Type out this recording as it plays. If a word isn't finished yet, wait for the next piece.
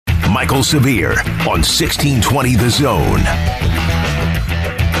Michael Severe on 1620 The Zone.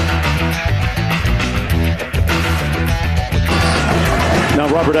 Now,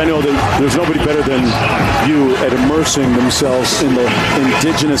 Robert, I know that there's nobody better than you at immersing themselves in the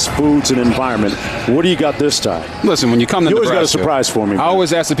indigenous foods and environment. What do you got this time? Listen, when you come to You Nebraska, always got a surprise for me. I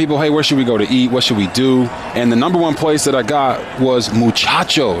always ask the people, hey, where should we go to eat? What should we do? And the number one place that I got was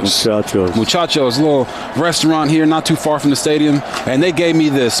Muchachos. Muchachos, a little restaurant here not too far from the stadium. And they gave me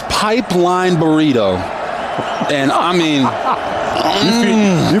this pipeline burrito. And I mean,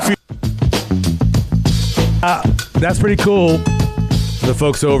 that's pretty cool. The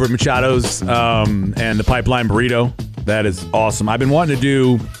folks over at Machado's and the Pipeline Burrito. That is awesome. I've been wanting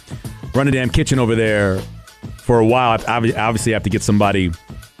to run a damn kitchen over there for a while. I obviously have to get somebody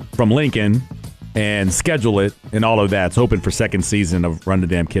from Lincoln and schedule it and all of that. It's hoping for second season of Run the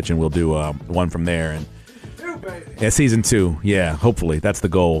Damn Kitchen. We'll do one from there. And season 2. Yeah, hopefully. That's the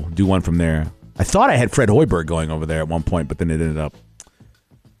goal. Do one from there. I thought I had Fred Hoiberg going over there at one point, but then it ended up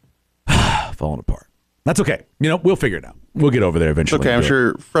falling apart. That's okay. We'll figure it out. We'll get over there eventually. Okay, I'm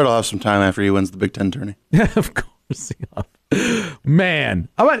sure Fred will have some time after he wins the Big Ten tourney. Yeah, of course. Man.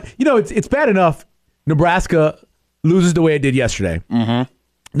 It's bad enough Nebraska loses the way it did yesterday. Mm-hmm.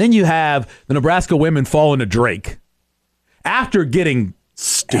 Then you have the Nebraska women falling to Drake after getting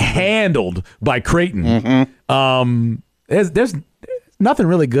handled by Creighton. Mm-hmm. There's nothing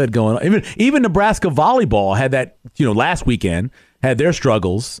really good going on. Even Nebraska volleyball had that, last weekend, had their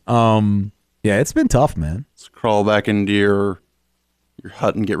struggles. Yeah, it's been tough, man. Let's crawl back into your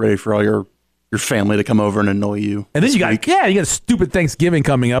hut and get ready for all your family to come over and annoy you. And then you got a stupid Thanksgiving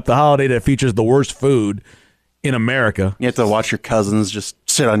coming up, the holiday that features the worst food in America. You have to watch your cousins just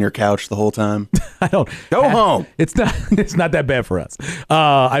sit on your couch the whole time. I don't go home. It's not that bad for us.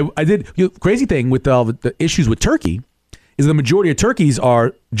 I did crazy thing with the issues with turkey is the majority of turkeys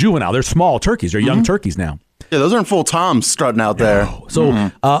are juvenile. They're small turkeys. They're young turkeys now. Yeah, those aren't full toms strutting out there.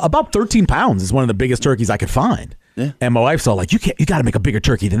 So about 13 pounds is one of the biggest turkeys I could find. Yeah. And my wife's all like, you got to make a bigger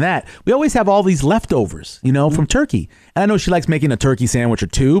turkey than that. We always have all these leftovers, from turkey. And I know she likes making a turkey sandwich or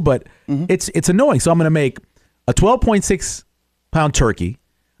two, but it's annoying. So I'm going to make a 12.6 pound turkey.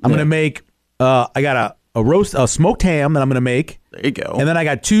 I'm going to make, I got a smoked ham that I'm going to make. There you go. And then I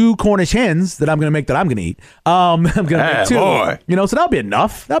got 2 Cornish hens that I'm going to make that I'm going to eat. I'm going to make 2. Boy. So that'll be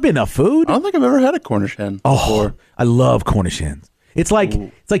enough. That'll be enough food. I don't think I've ever had a Cornish hen before. I love Cornish hens. It's like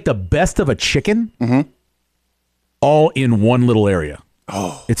the best of a chicken, all in one little area.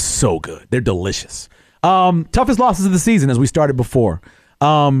 Oh, it's so good. They're delicious. Toughest losses of the season, as we started before.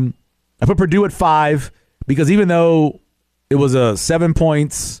 I put Purdue at 5 because even though it was 7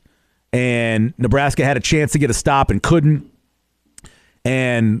 points and Nebraska had a chance to get a stop and couldn't,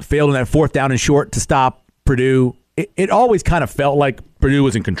 and failed in that 4th down and short to stop Purdue, it always kind of felt like Purdue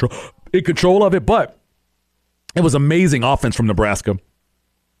was in control of it, but it was amazing offense from Nebraska.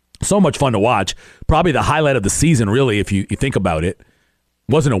 So much fun to watch. Probably the highlight of the season, really, if you think about it.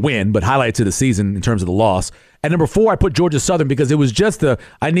 Wasn't a win, but highlights of the season in terms of the loss. At number 4, I put Georgia Southern because it was just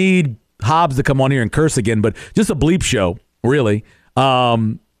I need Hobbs to come on here and curse again, but just a bleep show, really.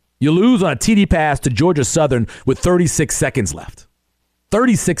 You lose on a TD pass to Georgia Southern with 36 seconds left.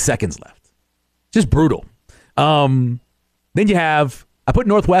 36 seconds left. Just brutal. Then you have, I put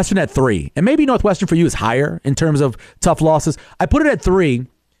Northwestern at 3. And maybe Northwestern for you is higher in terms of tough losses. I put it at 3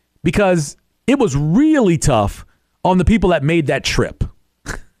 because it was really tough on the people that made that trip.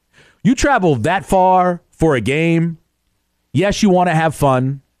 You travel that far for a game. Yes, you want to have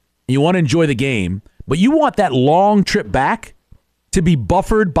fun. You want to enjoy the game. But you want that long trip back to be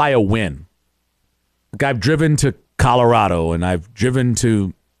buffered by a win. Like I've driven to Colorado, and I've driven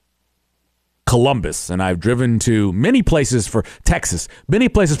to Columbus, and I've driven to many places for Texas, many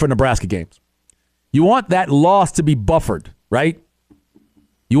places for Nebraska games. You want that loss to be buffered, right?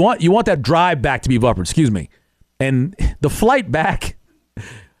 You want that drive back to be buffered, excuse me. And the flight back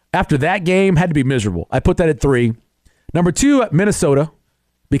after that game had to be miserable. I put that at 3. Number 2, Minnesota,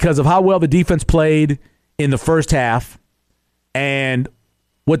 because of how well the defense played in the first half and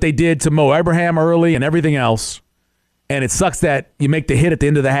what they did to Mo Abraham early and everything else. And it sucks that you make the hit at the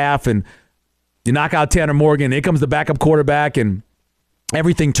end of the half and you knock out Tanner Morgan. Here comes the backup quarterback and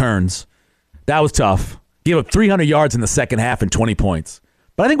everything turns. That was tough. Gave up 300 yards in the second half and 20 points.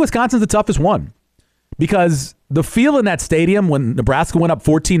 But I think Wisconsin's the toughest one because the feel in that stadium when Nebraska went up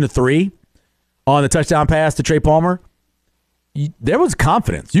 14-3 on the touchdown pass to Trey Palmer, there was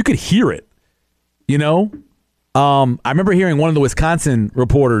confidence. You could hear it, I remember hearing one of the Wisconsin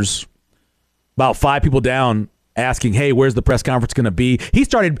reporters about 5 people down asking, hey, where's the press conference going to be? He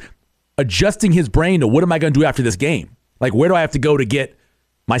started adjusting his brain to what am I going to do after this game? Like, where do I have to go to get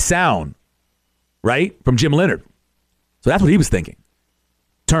my sound, right, from Jim Leonhard. So that's what he was thinking.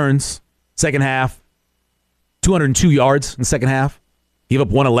 Turns, second half, 202 yards in the second half. Gave up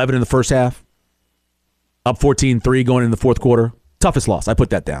 111 in the first half. Up 14-3 going into the fourth quarter. Toughest loss. I put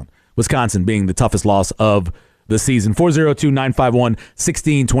that down. Wisconsin being the toughest loss of the season.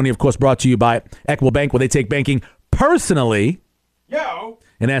 402-951-1620, of course, brought to you by Equitable Bank, where they take banking personally. Yo.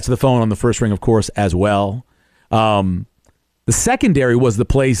 And answer the phone on the first ring, of course, as well. The secondary was the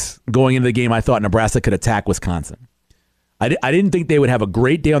place going into the game I thought Nebraska could attack Wisconsin. I didn't think they would have a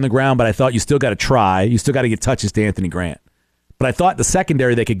great day on the ground, but I thought you still got to try. You still got to get touches to Anthony Grant. But I thought the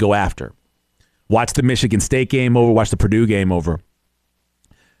secondary they could go after. Watch the Michigan State game over, watch the Purdue game over.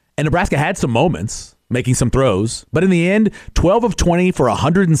 And Nebraska had some moments, making some throws. But in the end, 12 of 20 for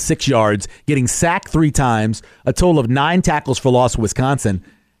 106 yards, getting sacked 3 times, a total of 9 tackles for loss for Wisconsin.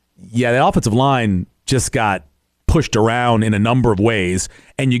 Yeah, the offensive line just got pushed around in a number of ways.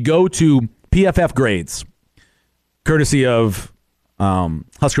 And you go to PFF grades, courtesy of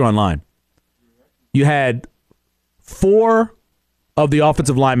Husker Online. You had 4 of the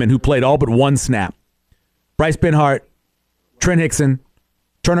offensive linemen who played all but 1 snap. Bryce Benhart, Trent Hickson,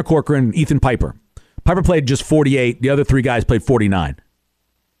 Turner Corcoran, Ethan Piper. Piper played just 48. The other 3 guys played 49.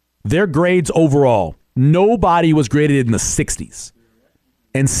 Their grades overall, nobody was graded in the 60s.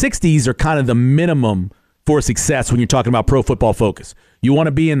 And 60s are kind of the minimum for success when you're talking about Pro Football Focus. You want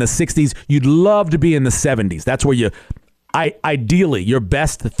to be in the 60s. You'd love to be in the 70s. That's where ideally, your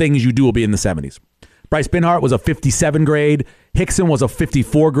best things you do will be in the 70s. Bryce Benhart was a 57 grade. Hickson was a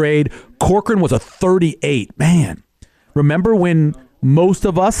 54 grade. Corcoran was a 38. Man, remember when most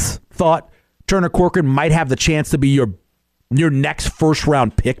of us thought Turner Corcoran might have the chance to be your next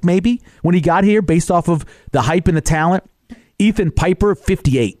first-round pick maybe when he got here based off of the hype and the talent? Ethan Piper,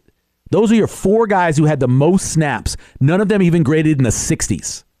 58. Those are your 4 guys who had the most snaps. None of them even graded in the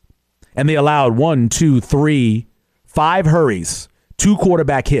 60s. And they allowed 1, 2, 3, 5 hurries, 2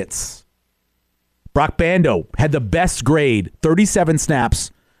 quarterback hits. Brock Bando had the best grade, 37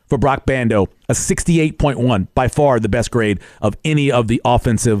 snaps for Brock Bando, a 68.1, by far the best grade of any of the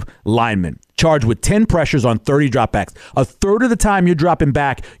offensive linemen. Charged with 10 pressures on 30 dropbacks. A third of the time you're dropping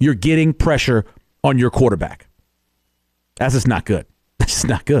back, you're getting pressure on your quarterback. That's just not good. That's just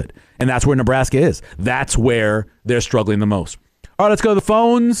not good. And that's where Nebraska is. That's where they're struggling the most. All right, let's go to the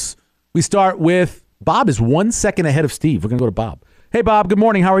phones. We start with Bob is 1 second ahead of Steve. We're going to go to Bob. Hey, Bob, good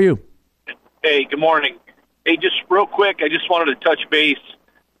morning. How are you? Hey, good morning. Hey, just real quick, I just wanted to touch base.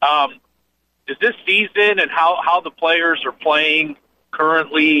 Is this season and how the players are playing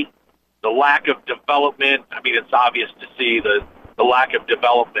currently, the lack of development? I mean, it's obvious to see the lack of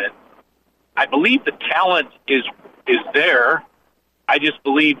development. I believe the talent is there. I just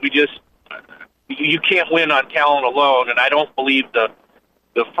believe you can't win on talent alone, and I don't believe the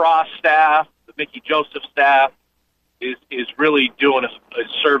Frost staff, the Mickey Joseph staff, is really doing a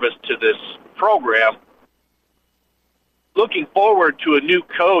service to this program. Looking forward to a new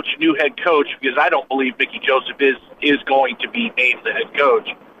coach, new head coach, because I don't believe Mickey Joseph is going to be named the head coach.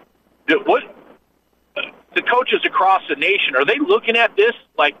 The coaches across the nation, are they looking at this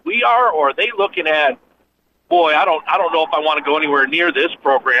like we are, or are they looking at, boy, I don't know if I want to go anywhere near this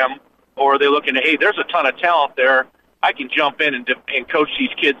program, or are they looking at, hey, there's a ton of talent there. I can jump in and coach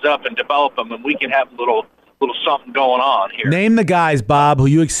these kids up and develop them, and we can have a little something going on here. Name the guys, Bob, who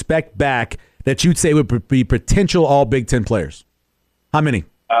you expect back that you'd say would be potential all Big Ten players. How many?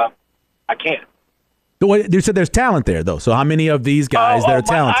 I can't. You said there's talent there, though. So how many of these guys that are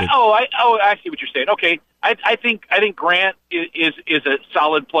talented? I see what you're saying. Okay, I think Grant is a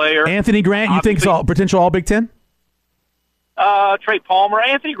solid player. Anthony Grant, you think is potential all Big Ten? Trey Palmer,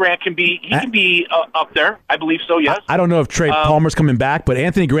 Anthony Grant can be up there. I believe so. Yes. I don't know if Trey Palmer's coming back, but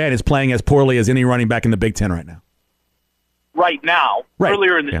Anthony Grant is playing as poorly as any running back in the Big Ten right now. Right now, right.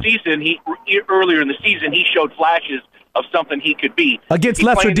 Earlier in the season, he showed flashes of something he could be against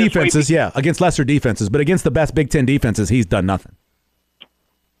lesser defenses. Against lesser defenses, but against the best Big Ten defenses, he's done nothing.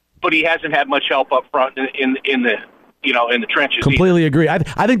 But he hasn't had much help up front in the trenches. Completely agree. I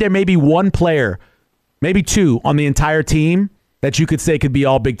think there may be one player, maybe 2 on the entire team that you could say could be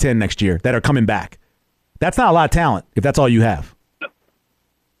all Big Ten next year that are coming back. That's not a lot of talent if that's all you have.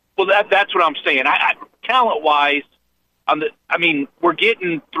 Well, that's what I'm saying. Talent-wise, we're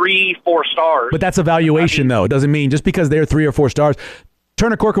getting 3-4 stars. But that's evaluation, though. It doesn't mean just because they're 3 or 4 stars.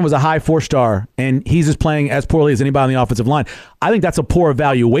 Turner Corcoran was a high 4-star, and he's just playing as poorly as anybody on the offensive line. I think that's a poor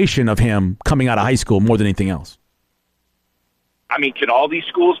evaluation of him coming out of high school more than anything else. Can all these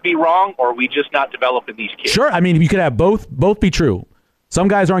schools be wrong, or are we just not developing these kids? Sure. You could have both be true. Some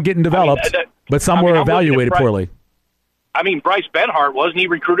guys aren't getting developed, but some were evaluated poorly. I mean, Bryce Benhart, wasn't he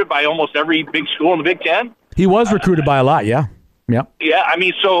recruited by almost every big school in the Big Ten? He was recruited by a lot, yeah. Yeah. Yeah, I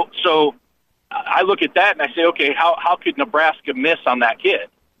mean, so I look at that and I say, okay, how could Nebraska miss on that kid?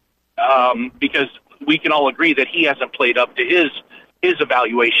 Because we can all agree that he hasn't played up to his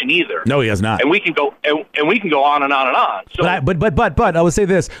evaluation either. No, he has not. And we can go and we can go on and on and on. So, but I would say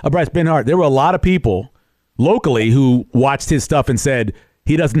this: Bryce Benhart. There were a lot of people locally who watched his stuff and said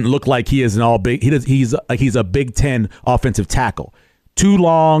he doesn't look like he is an all big. He's a Big Ten offensive tackle. Too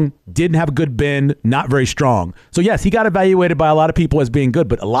long, didn't have a good bend, not very strong. So yes, he got evaluated by a lot of people as being good,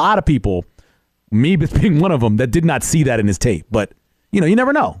 but a lot of people, me being one of them, that did not see that in his tape. But you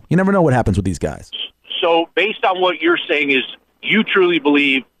never know. You never know what happens with these guys. So based on what you're saying is, you truly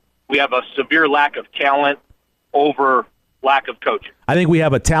believe we have a severe lack of talent over lack of coaching? I think we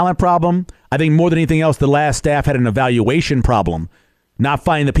have a talent problem. I think more than anything else, the last staff had an evaluation problem, not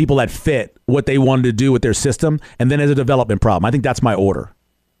finding the people that fit what they wanted to do with their system, and then as a development problem. I think that's my order.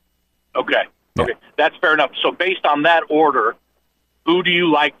 Okay. Yeah. Okay. That's fair enough. So based on that order, who do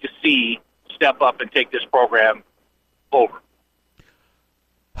you like to see step up and take this program over?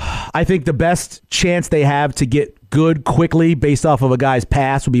 I think the best chance they have to get good quickly based off of a guy's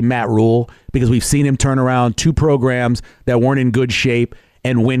past would be Matt Rule, because we've seen him turn around two programs that weren't in good shape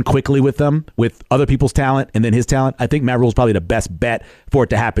and win quickly with them, with other people's talent and then his talent. I think Matt Rule is probably the best bet for it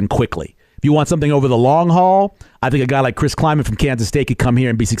to happen quickly. If you want something over the long haul, I think a guy like Chris Kleiman from Kansas State could come here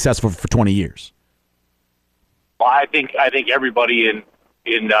and be successful for 20 years. Well, I think everybody in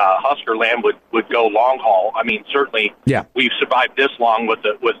Husker land would go long haul. I mean, certainly, yeah, we've survived this long with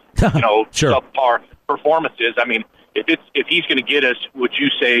sure, subpar performances. I mean, if he's going to get us, would you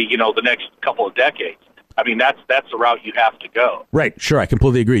say the next couple of decades? I mean, that's the route you have to go. Right. Sure, I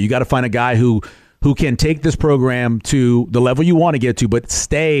completely agree. You got to find a guy who can take this program to the level you want to get to, but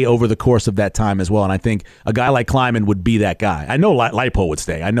stay over the course of that time as well. And I think a guy like Kleiman would be that guy. I know Leipold would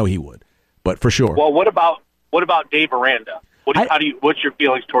stay. I know he would, but for sure. Well, what about Dave Aranda? What's your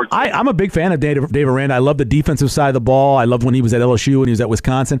feelings towards him? I'm a big fan of Dave Aranda. I love the defensive side of the ball. I loved when he was at LSU and he was at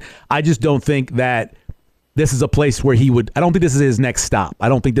Wisconsin. I just don't think that this is a place where he would – I don't think this is his next stop. I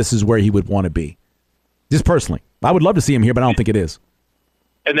don't think this is where he would want to be. Just personally. I would love to see him here, but I don't think it is.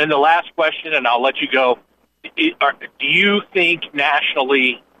 And then the last question, and I'll let you go. Do you think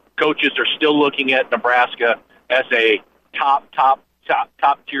nationally coaches are still looking at Nebraska as a top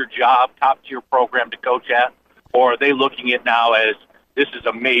tier job, top tier program to coach at? Or are they looking at now as this is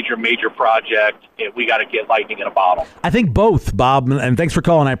a major, major project and we got to get lightning in a bottle? I think both, Bob, and thanks for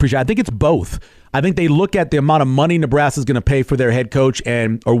calling. I appreciate it. I think it's both. I think they look at the amount of money Nebraska is going to pay for their head coach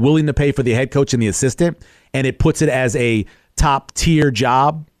and are willing to pay for the head coach and the assistant, and it puts it as a top-tier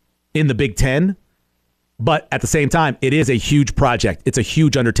job in the Big Ten. But at the same time, it is a huge project. It's a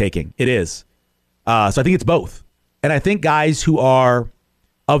huge undertaking. It is. So I think it's both. And I think guys who are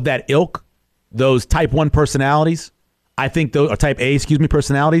of that ilk, those type 1 personalities, I think those, or type A,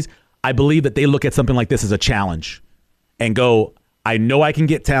 personalities, I believe that they look at something like this as a challenge and go, I know I can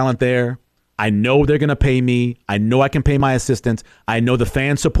get talent there. I know they're going to pay me. I know I can pay my assistants. I know the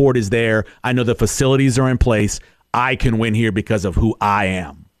fan support is there. I know the facilities are in place. I can win here because of who I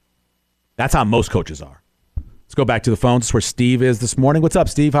am. That's how most coaches are. Let's go back to the phones. That's where Steve is this morning. What's up,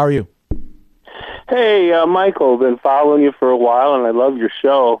 Steve? How are you? Hey, Michael. Been following you for a while, and I love your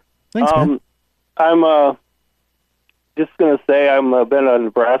show. Thanks, man. I'm just going to say I've been a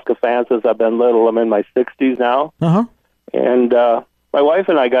Nebraska fan since I've been little. I'm in my 60s now. Uh-huh. And my wife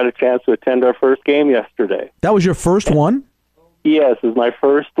and I got a chance to attend our first game yesterday. That was your first one? Yes, it was my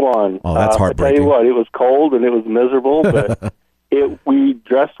first one. Oh, that's heartbreaking. I tell you what, it was cold and it was miserable, but we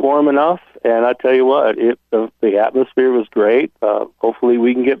dressed warm enough, and I tell you what, the atmosphere was great. Hopefully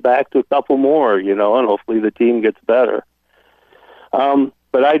we can get back to a couple more, and hopefully the team gets better.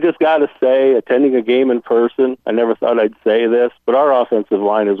 But I just got to say, attending a game in person, I never thought I'd say this, but our offensive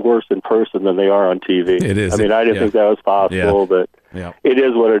line is worse in person than they are on TV. It is. I mean, I didn't think that was possible, but it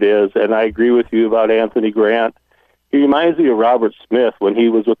is what it is. And I agree with you about Anthony Grant. He reminds me of Robert Smith when he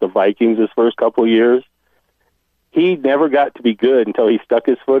was with the Vikings his first couple of years. He never got to be good until he stuck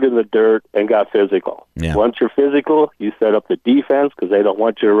his foot in the dirt and got physical. Yeah. Once you're physical, you set up the defense because they don't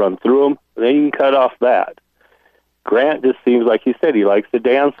want you to run through them. Then you can cut off that. Grant just seems like he said he likes to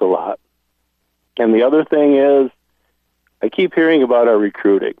dance a lot. And the other thing is, I keep hearing about our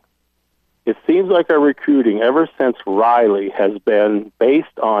recruiting. It seems like our recruiting ever since Riley has been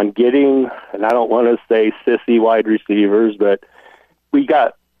based on getting, and I don't want to say sissy wide receivers, but we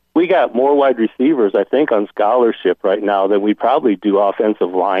got more wide receivers, I think, on scholarship right now than we probably do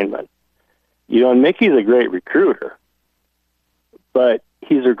offensive linemen. And Mickey's a great recruiter, but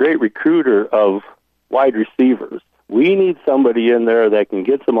he's a great recruiter of wide receivers, We need somebody in there that can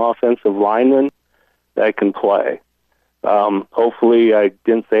get some offensive linemen that can play. Hopefully I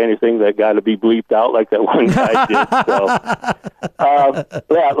didn't say anything that got to be bleeped out like that one guy did. So,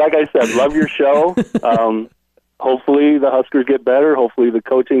 yeah, like I said, love your show. Hopefully the Huskers get better. Hopefully the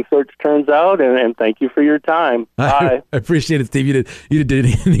coaching search turns out, and thank you for your time. Bye. I appreciate it, Steve. You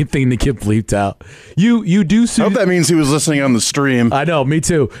didn't anything to get bleeped out. You do. I hope that means he was listening on the stream. I know, me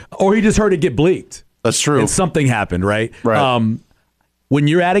too. Or he just heard it get bleeped. That's true. And something happened, right? Right. When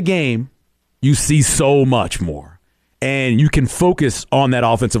you're at a game, you see so much more. And you can focus on that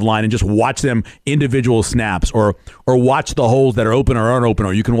offensive line and just watch them individual snaps or watch the holes that are open or aren't open,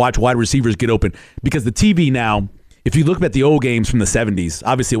 or you can watch wide receivers get open. Because the TV now, if you look at the old games from the 70s,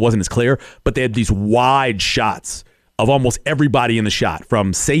 obviously it wasn't as clear, but they had these wide shots of almost everybody in the shot,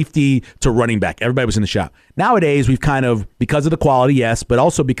 from safety to running back. Everybody was in the shot. Nowadays, we've kind of, because of the quality, yes, but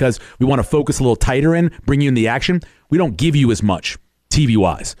also because we want to focus a little tighter in, bring you in the action, we don't give you as much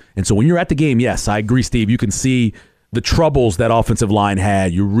TV-wise. And so when you're at the game, yes, I agree, Steve, you can see the troubles that offensive line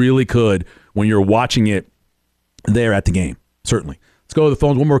had. You really could when you're watching it there at the game. Certainly. Let's go to the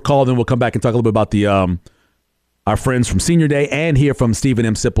phones. One more call, then we'll come back and talk a little bit about the our friends from Senior Day and hear from Stephen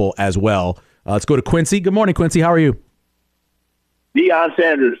M. Sipple as well. Let's go to Quincy. Good morning, Quincy. How are you? Deion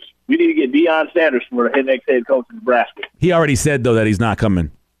Sanders. We need to get Deion Sanders for the next head coach in Nebraska. He already said, though, that he's not coming.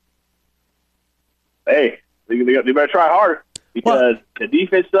 Hey, they better try harder because the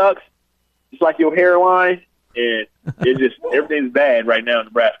defense sucks. It's like your hairline. And it's just everything's bad right now in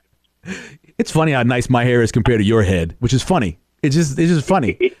Nebraska. It's funny how nice my hair is compared to your head, which is funny. It's just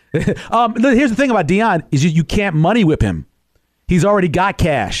funny. Here's the thing about Deion is you can't money whip him. He's already got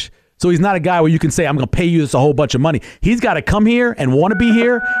cash, so he's not a guy where you can say, "I'm going to pay you this a whole bunch of money." He's got to come here and want to be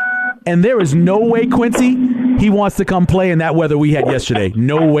here, and there is no way, Quincy, he wants to come play in that weather we had yesterday.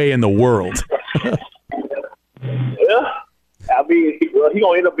 No way in the world. Yeah, I mean, he's going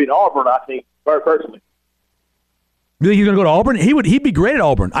to end up in Auburn, I think, personally. You think he's going to go to Auburn? He'd be great at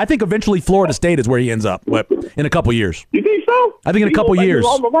Auburn. I think eventually Florida State is where he ends up in a couple years. You think so? I think in a couple years.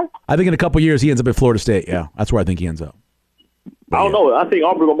 I think in a couple years he ends up at Florida State. Yeah, that's where I think he ends up. But I don't know. I think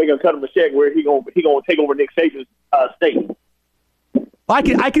Auburn's going to make him cut him a check where he going to take over Nick Saban's state.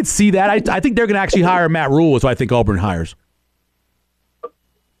 I could see that. I think they're going to actually hire Matt Rule, is what I think Auburn hires.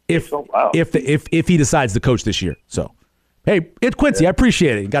 If he decides to coach this year. So. Hey, it's Quincy. I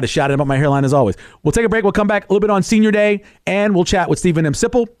appreciate it. Got a shout out about my hairline as always. We'll take a break. We'll come back a little bit on Senior Day, and we'll chat with Stephen M.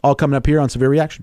 Sipple, all coming up here on Severe Reaction.